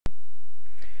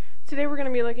Today we're going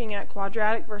to be looking at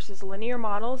quadratic versus linear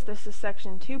models. This is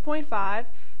section 2.5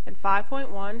 and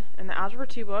 5.1 in the Algebra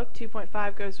 2 book.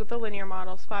 2.5 goes with the linear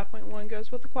models, 5.1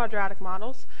 goes with the quadratic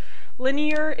models.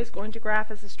 Linear is going to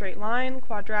graph as a straight line,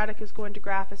 quadratic is going to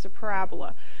graph as a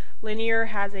parabola. Linear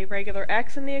has a regular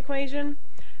x in the equation,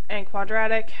 and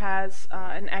quadratic has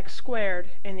an x squared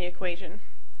in the equation.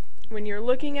 When you're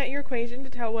looking at your equation to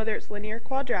tell whether it's linear or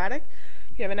quadratic,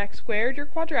 if you have an x squared, you're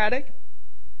quadratic.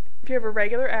 If you have a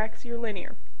regular x, you're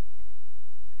linear.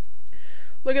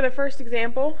 Look at the first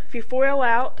example. If you FOIL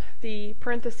out the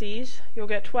parentheses, you'll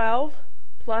get 12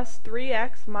 plus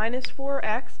 3x minus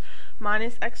 4x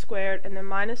minus x squared, and then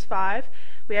minus 5.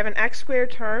 We have an x squared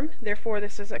term, therefore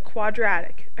this is a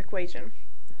quadratic equation.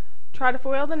 Try to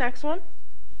FOIL the next one.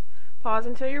 Pause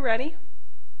until you're ready.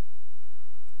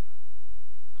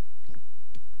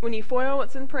 When you FOIL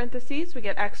what's in parentheses, we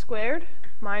get x squared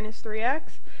minus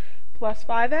 3x plus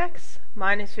 5x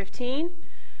minus 15,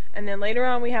 and then later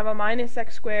on we have a minus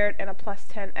x squared and a plus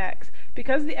 10x.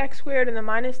 Because the x squared and the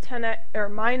minus 10x or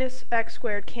minus x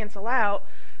squared cancel out,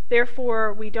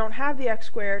 therefore we don't have the x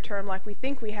squared term like we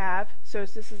think we have, so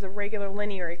this is a regular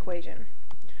linear equation.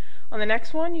 On the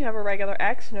next one you have a regular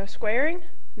x, no squaring,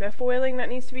 no FOILing that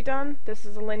needs to be done. This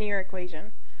is a linear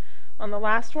equation. On the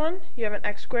last one you have an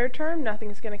x squared term,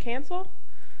 nothing's going to cancel,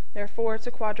 therefore it's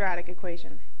a quadratic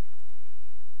equation.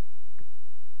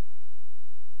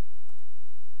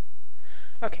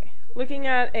 Okay, looking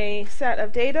at a set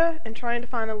of data and trying to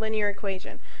find a linear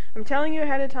equation. I'm telling you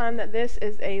ahead of time that this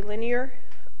is a linear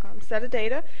set of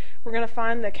data. We're going to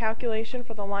find the calculation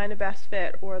for the line of best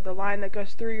fit, or the line that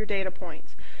goes through your data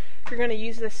points. You're going to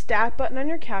use the stat button on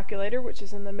your calculator, which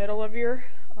is in the middle of your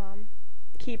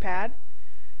keypad.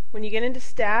 When you get into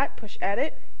stat, push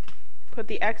edit, put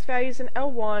the x values in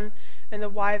L1 and the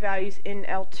y values in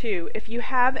L2. If you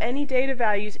have any data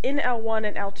values in L1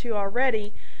 and L2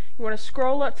 already, you want to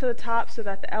scroll up to the top so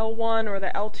that the L1 or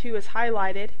the L2 is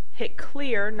highlighted, hit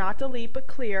clear, not delete but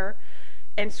clear,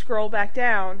 and scroll back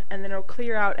down, and then it'll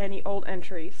clear out any old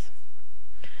entries.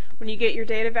 When you get your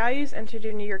data values entered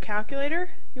into your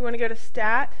calculator, you want to go to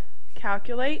Stat,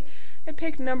 Calculate, and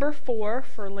pick number 4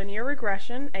 for linear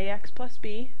regression, ax plus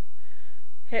b.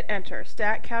 Hit enter.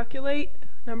 Stat, Calculate,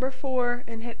 number 4,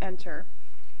 and hit enter.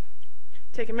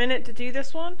 Take a minute to do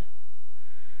this one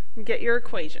and get your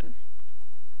equation.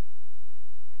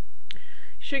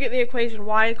 You should get the equation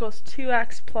y equals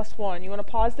 2x plus 1. You want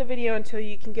to pause the video until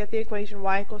you can get the equation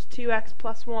y equals 2x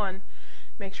plus 1.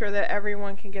 Make sure that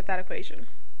everyone can get that equation.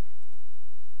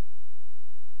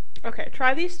 Okay,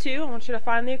 try these two. I want you to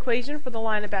find the equation for the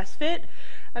line of best fit,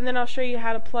 and then I'll show you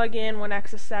how to plug in when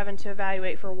x is 7 to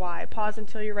evaluate for y. Pause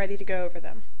until you're ready to go over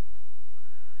them.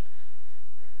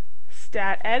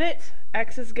 Stat edit,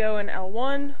 x's go in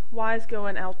L1, y's go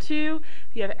in L2.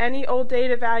 If you have any old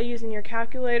data values in your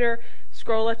calculator,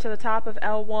 scroll up to the top of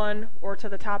L1 or to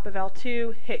the top of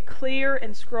L2, hit clear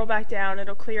and scroll back down.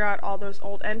 It'll clear out all those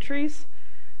old entries.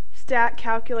 Stat,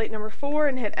 calculate number 4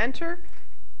 and hit enter.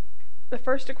 The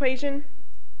first equation,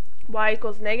 y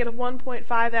equals negative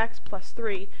 1.5x plus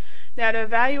 3. Now to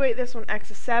evaluate this when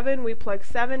x is 7, we plug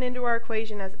 7 into our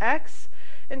equation as x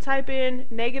and type in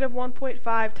negative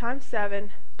 1.5 times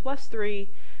 7 plus 3.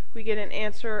 We get an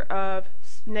answer of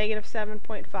negative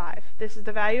 7.5. This is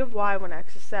the value of y when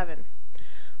x is 7.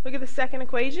 Look at the second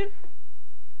equation. You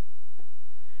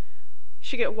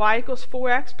should get y equals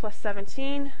 4x plus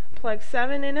 17. Plug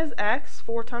 7 in as x.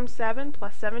 4 times 7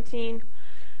 plus 17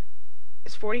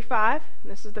 is 45.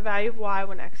 And this is the value of y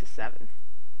when x is 7.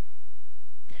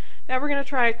 Now we're going to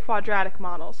try a quadratic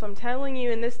model. So I'm telling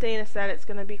you in this data set it's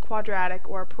going to be quadratic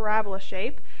or a parabola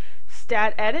shape.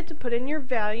 Stat edit to put in your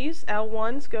values.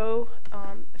 L1s go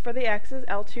for the x's,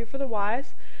 L2 for the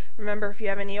y's. Remember, if you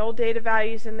have any old data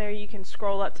values in there, you can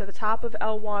scroll up to the top of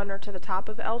L1 or to the top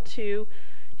of L2,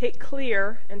 hit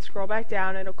clear, and scroll back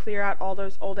down. It'll clear out all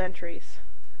those old entries.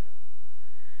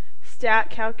 Stat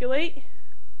calculate,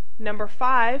 number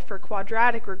 5 for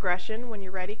quadratic regression. When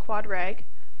you're ready, quadrag.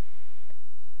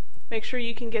 Make sure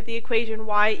you can get the equation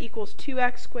y equals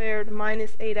 2x squared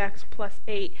minus 8x plus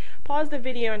 8. Pause the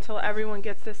video until everyone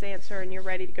gets this answer and you're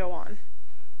ready to go on.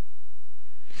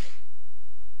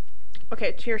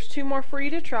 Okay, here's 2 more for you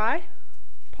to try.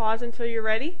 Pause until you're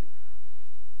ready.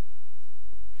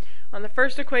 On the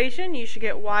first equation, you should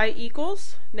get y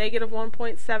equals negative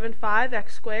 1.75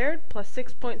 x squared plus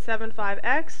 6.75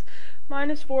 x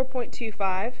minus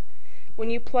 4.25. When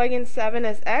you plug in 7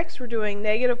 as x, we're doing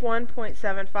negative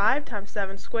 1.75 times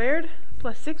 7 squared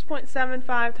plus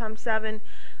 6.75 times 7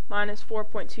 minus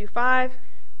 4.25,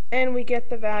 and we get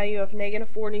the value of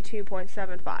negative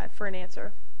 42.75 for an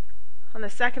answer. On the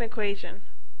second equation,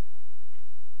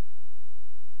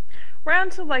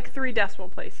 round to like 3 decimal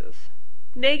places.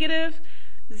 Negative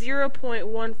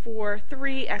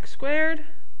 0.143x squared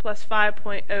plus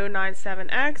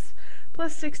 5.097x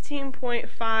plus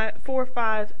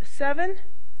 16.457.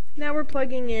 Now we're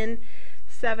plugging in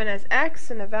 7 as x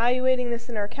and evaluating this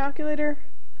in our calculator.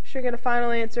 Should get a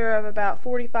final answer of about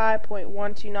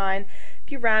 45.129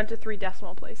 if you round to 3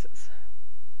 decimal places.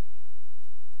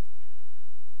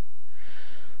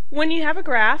 When you have a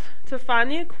graph, to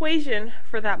find the equation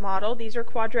for that model, these are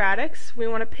quadratics, we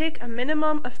want to pick a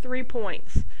minimum of 3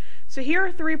 points. So here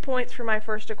are 3 points for my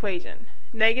first equation.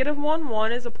 Negative 1,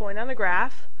 1 is a point on the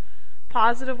graph,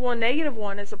 positive 1, negative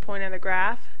 1 is a point on the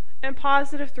graph, and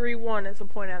positive 3, 1 is a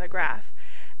point on the graph.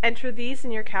 Enter these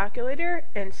in your calculator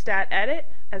and stat edit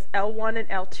as L1 and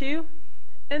L2,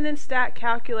 and then stat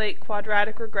calculate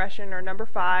quadratic regression, or number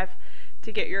 5,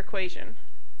 to get your equation.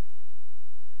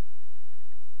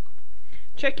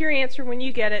 Check your answer when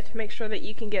you get it to make sure that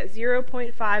you can get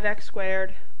 0.5x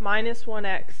squared minus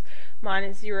 1x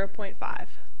minus 0.5.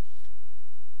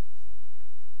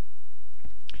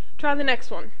 Try the next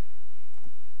one.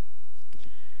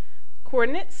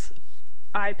 Coordinates.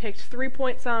 I picked 3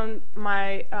 points on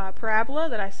my parabola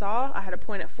that I saw. I had a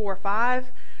point at 4,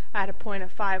 5, I had a point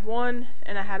at 5, 1,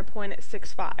 and I had a point at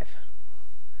 6, 5.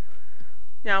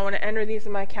 Now I want to enter these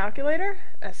in my calculator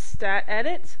as stat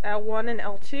edit L1 and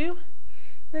L2.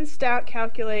 Then stat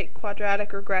calculate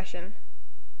quadratic regression.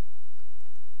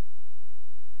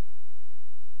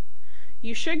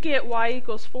 You should get y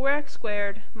equals 4x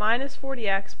squared minus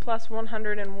 40x plus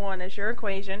 101 as your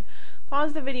equation.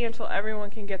 Pause the video until everyone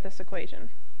can get this equation.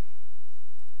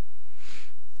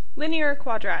 Linear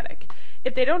quadratic.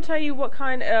 If they don't tell you what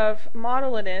kind of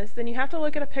model it is, then you have to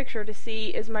look at a picture to see,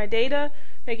 is my data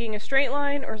making a straight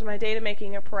line or is my data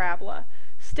making a parabola?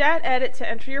 Stat edit to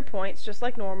enter your points just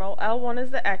like normal. L1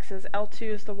 is the x's,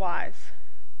 L2 is the y's.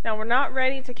 Now we're not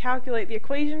ready to calculate the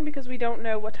equation because we don't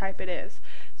know what type it is.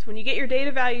 So when you get your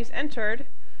data values entered,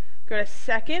 go to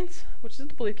second, which is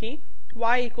the blue key,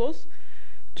 y equals,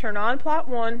 turn on plot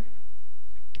 1,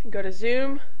 and go to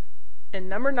zoom, and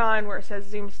number 9 where it says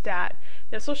zoom stat.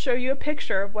 This will show you a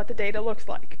picture of what the data looks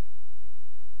like.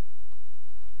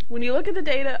 When you look at the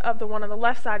data of the one on the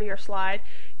left side of your slide,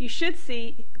 you should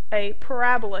see a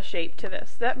parabola shape to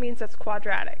this. That means that's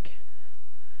quadratic.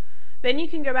 Then you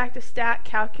can go back to stat,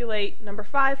 calculate number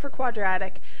 5 for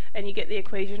quadratic, and you get the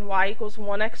equation y equals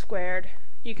 1x squared.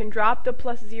 You can drop the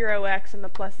plus 0x and the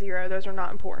plus 0. Those are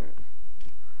not important.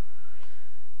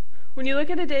 When you look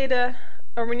at a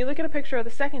picture of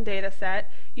the second data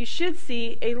set, you should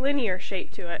see a linear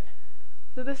shape to it.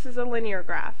 So this is a linear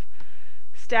graph.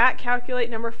 Stat, calculate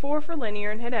number 4 for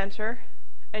linear and hit enter,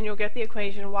 and you'll get the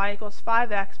equation y equals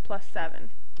 5x plus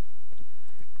 7.